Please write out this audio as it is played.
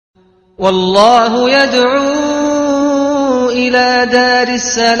والله يدعو إلى دار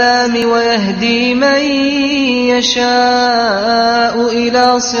السلام ويهدي من يشاء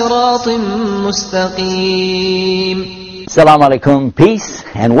إلى صراط مستقيم. Assalamu alaikum, peace,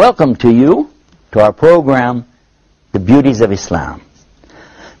 and welcome to you to our program, The Beauties of Islam.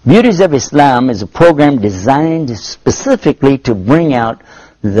 Beauties of Islam is a program designed specifically to bring out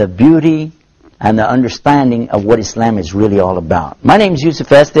the beauty and the understanding of what Islam is really all about. My name is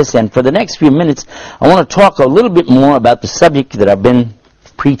Yusuf Estes, and for the next few minutes, I want to talk a little bit more about the subject that I've been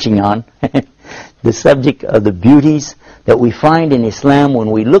preaching on, the subject of the beauties that we find in Islam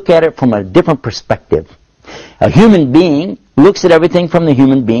when we look at it from a different perspective. A human being looks at everything from the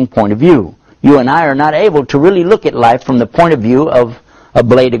human being point of view. You and I are not able to really look at life from the point of view of a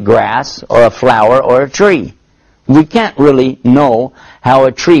blade of grass or a flower or a tree. We can't really know how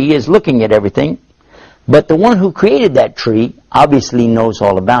a tree is looking at everything, but the one who created that tree obviously knows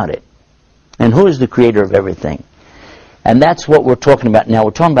all about it. And who is the creator of everything? And that's what we're talking about now.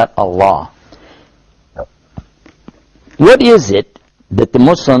 We're talking about Allah. What is it that the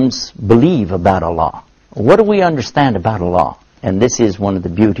Muslims believe about Allah? What do we understand about Allah? And this is one of the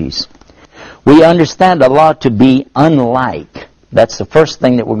beauties. We understand Allah to be unlike. That's the first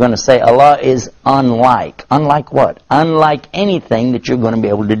thing that we're going to say. Allah is unlike. Unlike what? Unlike anything that you're going to be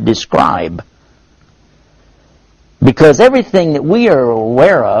able to describe. Because everything that we are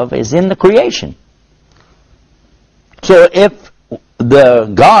aware of is in the creation. So if the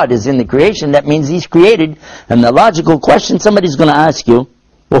God is in the creation, that means He's created. And the logical question somebody's going to ask you,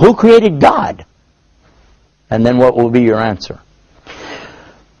 well, who created God? And then what will be your answer?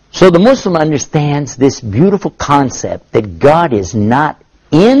 So the Muslim understands this beautiful concept that God is not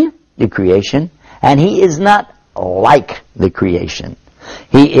in the creation and He is not like the creation.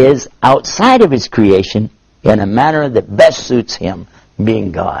 He is outside of His creation in a manner that best suits Him,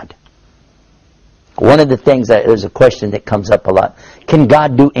 being God. One of the things, there's a question that comes up a lot, can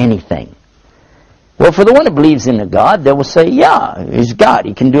God do anything? Well, for the one who believes in a God, they will say, yeah, He's God.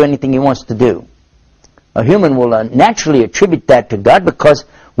 He can do anything He wants to do. A human will naturally attribute that to God because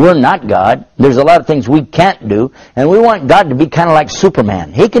we're not God. There's a lot of things we can't do, and we want God to be kind of like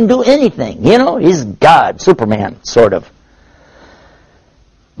Superman. He can do anything, you know. He's God, Superman, sort of.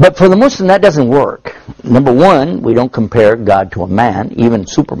 But for the Muslim, that doesn't work. Number one, we don't compare God to a man, even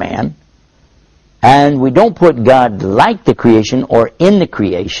Superman. And we don't put God like the creation or in the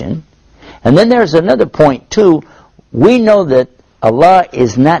creation. And then there's another point, too. We know that Allah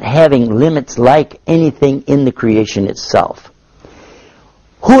is not having limits like anything in the creation itself.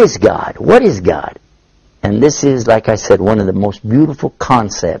 Who is God? What is God? And this is, like I said, one of the most beautiful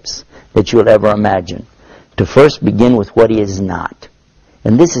concepts that you'll ever imagine. To first begin with what He is not.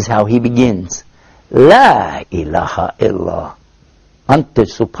 And this is how He begins. La ilaha illa anta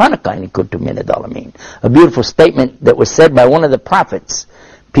subhanaka inni kuntu minal zalimin. A beautiful statement that was said by one of the prophets.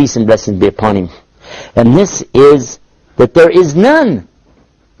 Peace and blessings be upon him. And this is that there is none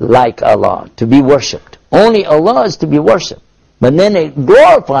like Allah to be worshipped. Only Allah is to be worshipped. But then it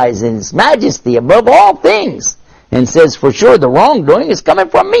glorifies in His majesty above all things and says, for sure, the wrongdoing is coming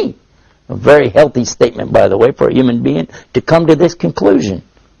from me. A very healthy statement, by the way, for a human being to come to this conclusion.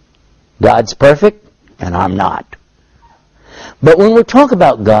 God's perfect, and I'm not. But when we talk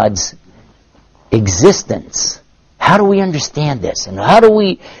about God's existence, how do we understand this? And how do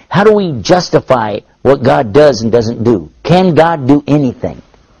we justify what God does and doesn't do? Can God do anything?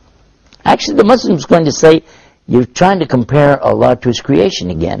 Actually, the Muslim's going to say, you're trying to compare Allah to His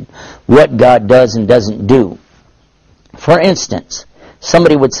creation again. What God does and doesn't do. For instance,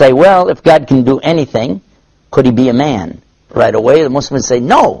 somebody would say, well, if God can do anything, could He be a man? Right away, the Muslim would say,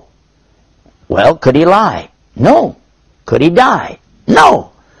 no. Well, could He lie? No. Could He die?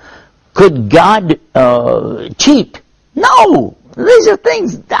 No. Could God cheat? No. These are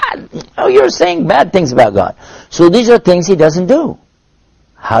things that, you're saying bad things about God. So these are things He doesn't do.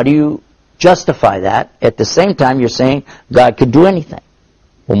 How do you justify that? At the same time, you're saying God could do anything.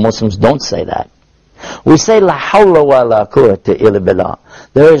 Well, Muslims don't say that. We say, La hawla wa la quwwata illa billah.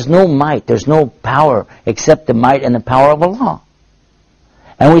 There is no might, there's no power except the might and the power of Allah.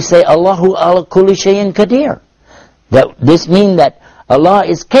 And we say, Allahu ala kulli shay'in qadir. That this means that Allah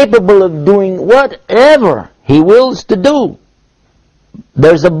is capable of doing whatever He wills to do.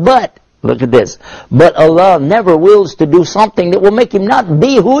 There's a but. Look at this. But Allah never wills to do something that will make Him not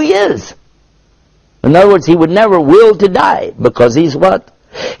be who He is. In other words, He would never will to die, because He's what?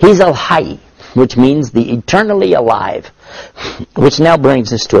 He's al-hayy, which means the eternally alive. Which now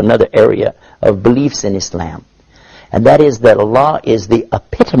brings us to another area of beliefs in Islam. And that is that Allah is the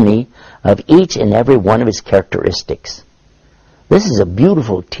epitome of each and every one of His characteristics. This is a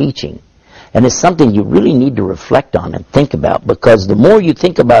beautiful teaching. And it's something you really need to reflect on and think about, because the more you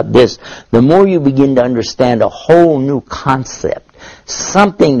think about this, the more you begin to understand a whole new concept,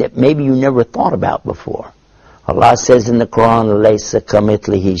 something that maybe you never thought about before. Allah says in the Quran, "Laysa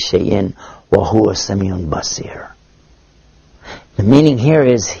kamithlihi shay'in wa huwa samiun basir." The meaning here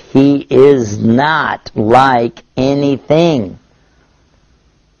is He is not like anything.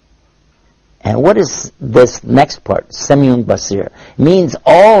 And what is this next part? Samiun basir. It means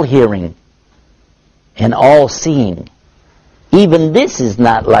all hearing and all seeing. Even this is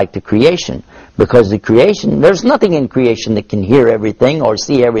not like the creation, because the creation, there's nothing in creation that can hear everything or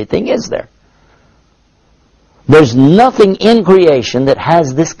see everything, is there? There's nothing in creation that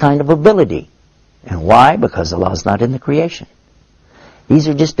has this kind of ability. And why? Because Allah is not in the creation. These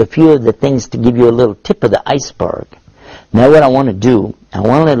are just a few of the things to give you a little tip of the iceberg. Now what I want to do, I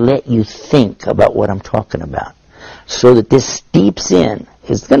want to let you think about what I'm talking about, so that this steeps in.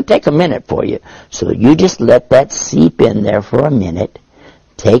 It's going to take a minute for you. So you just let that seep in there for a minute.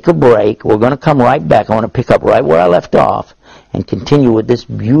 Take a break. We're going to come right back. I want to pick up right where I left off and continue with this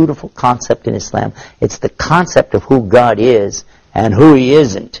beautiful concept in Islam. It's the concept of who God is and who He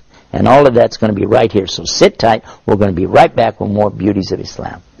isn't. And all of that's going to be right here. So sit tight. We're going to be right back with more Beauties of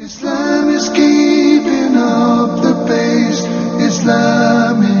Islam. Islam is keeping up the pace.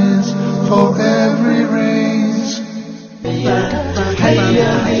 Islam is for every race.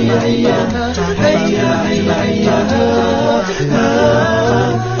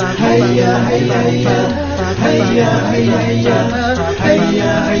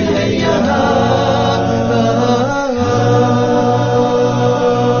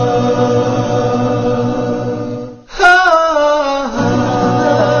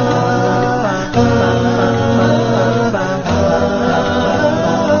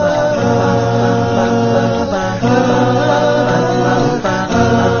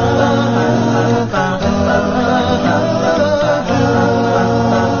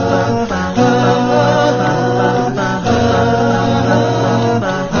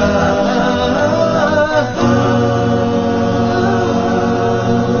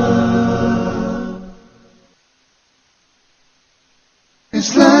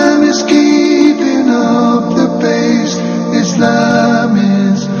 Islam is keeping up the pace. Islam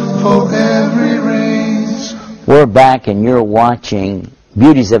is for every race. We're back and you're watching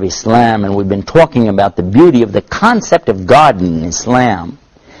Beauties of Islam, and we've been talking about the beauty of the concept of God in Islam.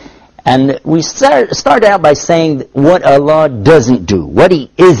 And we started out by saying what Allah doesn't do, what He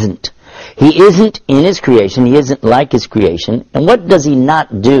isn't. He isn't in His creation, He isn't like His creation. And what does He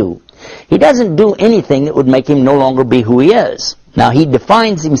not do? He doesn't do anything that would make Him no longer be who He is. Now, He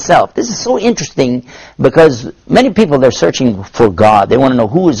defines Himself. This is so interesting, because many people, they're searching for God. They want to know,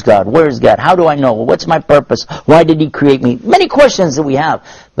 who is God? Where is God? How do I know? What's my purpose? Why did He create me? Many questions that we have.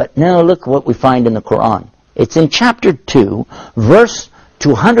 But now look what we find in the Quran. It's in chapter 2, verse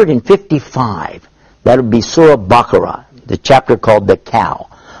 255. That would be Surah Baqarah, the chapter called the cow.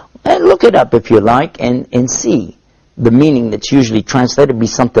 And look it up if you like, and see the meaning that's usually translated to be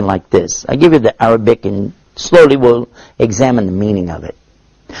something like this. I give you the Arabic, and slowly we'll examine the meaning of it.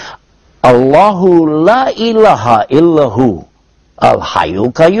 Allahu la ilaha illahu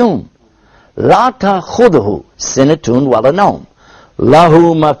al-hayyul qayyum la ta'khudhuhu sinatun wa la nawm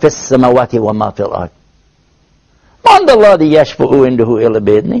lahu ma fis samawati wa ma fil ard man alladhi yashfa'u indahu illa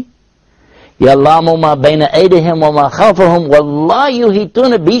bi'idhnihi ya'lamu ma bayna aydihim wa ma khalfahum wa la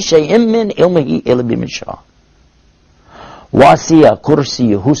yuhituna bi shay'in min ilmihi illa bima sha'a. وَاسِيَ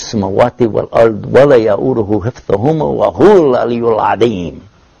كُرْسِيُهُ السَّمَاوَاتِ وَالْأَرْضِ وَلَا يَئُودُهُ حِفْظُهُمَا وَهُوَ الْعَلِيُّ الْعَظِيمُ.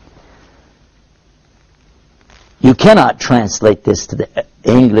 You cannot translate this to the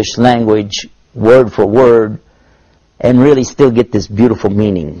English language word for word and really still get this beautiful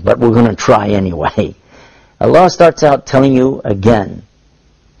meaning, but we're going to try anyway. Allah starts out telling you again,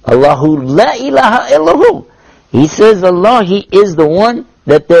 Allahu la ilaha illahu. He says Allah, He is the one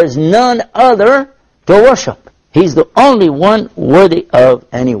that there's none other to worship. He's the only one worthy of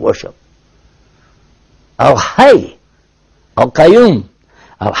any worship. Al-Hayy, Al-Qayyum.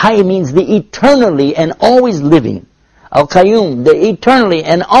 Al-Hayy means the eternally and always living. Al-Qayyum, the eternally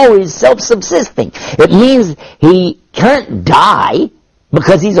and always self-subsisting. It means He can't die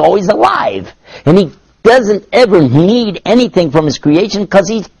because He's always alive. And He doesn't ever need anything from His creation because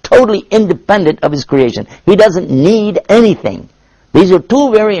He's totally independent of His creation. He doesn't need anything. These are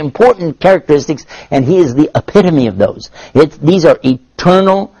two very important characteristics, and He is the epitome of those. These are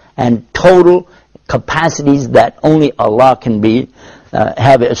eternal and total capacities that only Allah can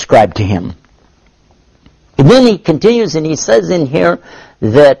have ascribed to Him. And then He continues and He says in here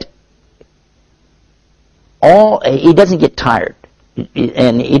that He doesn't get tired.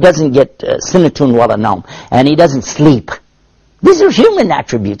 and he doesn't get sinatun wala naum, and he doesn't sleep. These are human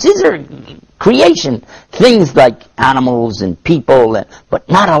attributes. These are creation things like animals and people, but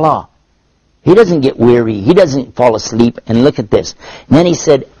not Allah. He doesn't get weary. He doesn't fall asleep. And look at this. And then he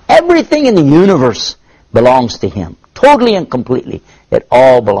said, everything in the universe belongs to Him. Totally and completely. It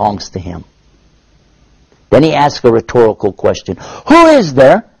all belongs to Him. Then he asked a rhetorical question. Who is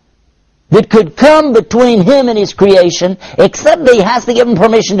there that could come between Him and His creation, except that He has to give Him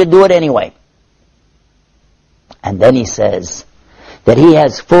permission to do it anyway? And then he says that He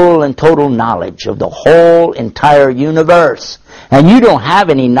has full and total knowledge of the whole entire universe. And you don't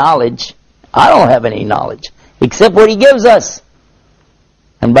have any knowledge. I don't have any knowledge, except what He gives us.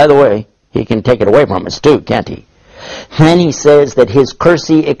 And by the way, He can take it away from us too, can't He? Then he says that His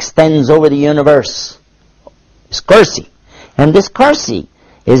kursi extends over the universe. His kursi. And this kursi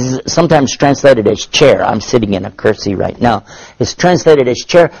is sometimes translated as chair. I'm sitting in a kursi right now. It's translated as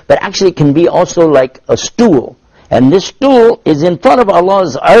chair, but actually it can be also like a stool. And this stool is in front of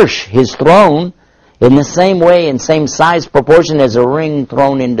Allah's arsh, His throne, in the same way, in same size proportion as a ring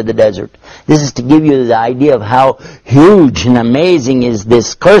thrown into the desert. This is to give you the idea of how huge and amazing is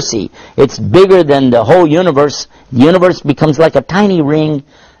this kursi. It's bigger than the whole universe. The universe becomes like a tiny ring,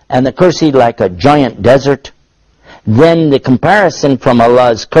 and the kursi like a giant desert. Then the comparison from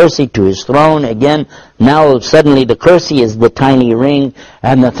Allah's kursi to His throne, again, now suddenly the kursi is the tiny ring,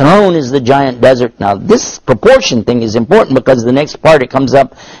 and the throne is the giant desert. Now this proportion thing is important, because the next part it comes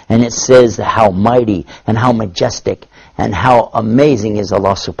up, and it says how mighty, and how majestic, and how amazing is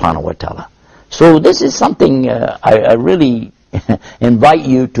Allah subhanahu wa ta'ala. So this is something I really invite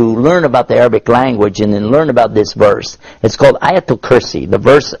you to learn about the Arabic language, and then learn about this verse. It's called Ayatul Kursi, the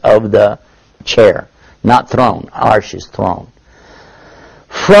verse of the chair. Not throne. Arsh is throne.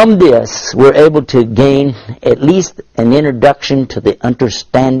 From this, we're able to gain at least an introduction to the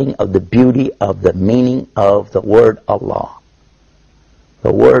understanding of the beauty of the meaning of the word Allah.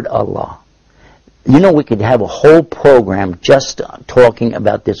 The word Allah. You know, we could have a whole program just talking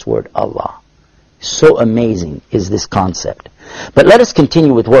about this word Allah. So amazing is this concept. But let us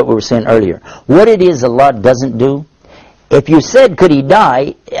continue with what we were saying earlier. What it is Allah doesn't do. If you said, could He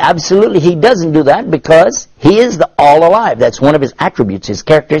die? Absolutely, He doesn't do that, because He is the all alive. That's one of His attributes, His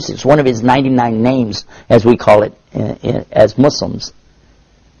characteristics. It's one of His 99 names, as we call it as Muslims.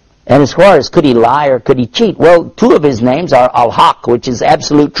 And as far as could He lie or could He cheat? Well, two of His names are Al-Haq, which is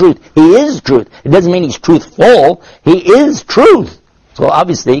absolute truth. He is truth. It doesn't mean He's truthful. He is truth. So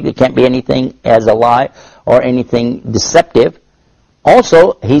obviously, there can't be anything as a lie or anything deceptive.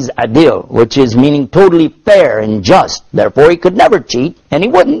 Also, He's adil, which is meaning totally fair and just. Therefore, He could never cheat, and He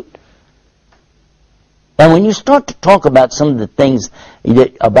wouldn't. And when you start to talk about some of the things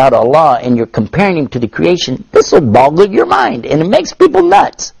about Allah, and you're comparing Him to the creation, this will boggle your mind, and it makes people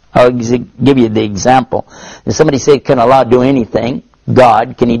nuts. I'll give you the example. If somebody say, can Allah do anything?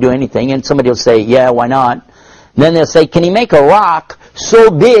 God, can He do anything? And somebody will say, yeah, why not? Then they'll say, can He make a rock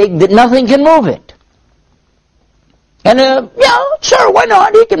so big that nothing can move it? And, yeah, sure, why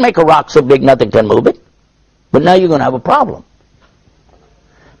not? He can make a rock so big nothing can move it. But now you're going to have a problem.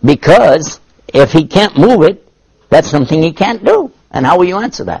 Because if He can't move it, that's something He can't do. And how will you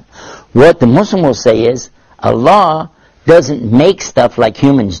answer that? What the Muslim will say is, Allah doesn't make stuff like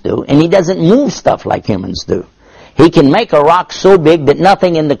humans do, and He doesn't move stuff like humans do. He can make a rock so big that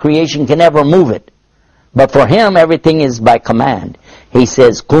nothing in the creation can ever move it. But for Him, everything is by command. He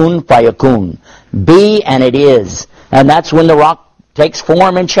says, kun fayakun. Be, and it is. And that's when the rock takes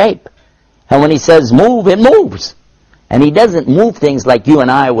form and shape. And when He says move, it moves. And He doesn't move things like you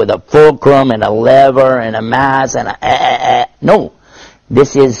and I with a fulcrum and a lever and a mass and no.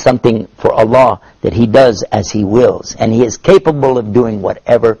 This is something for Allah that He does as He wills. And He is capable of doing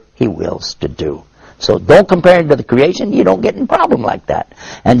whatever He wills to do. So don't compare Him to the creation. You don't get in a problem like that.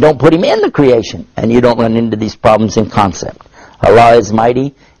 And don't put Him in the creation. And you don't run into these problems in concept. Allah is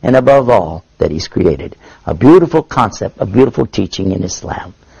mighty, and above all that He's created. A beautiful concept, a beautiful teaching in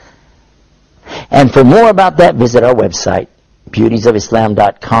Islam. And for more about that, visit our website,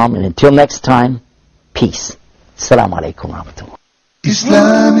 beautiesofislam.com. And until next time, peace. Assalamu alaikum wa rahmatullah.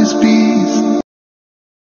 Islam is peace.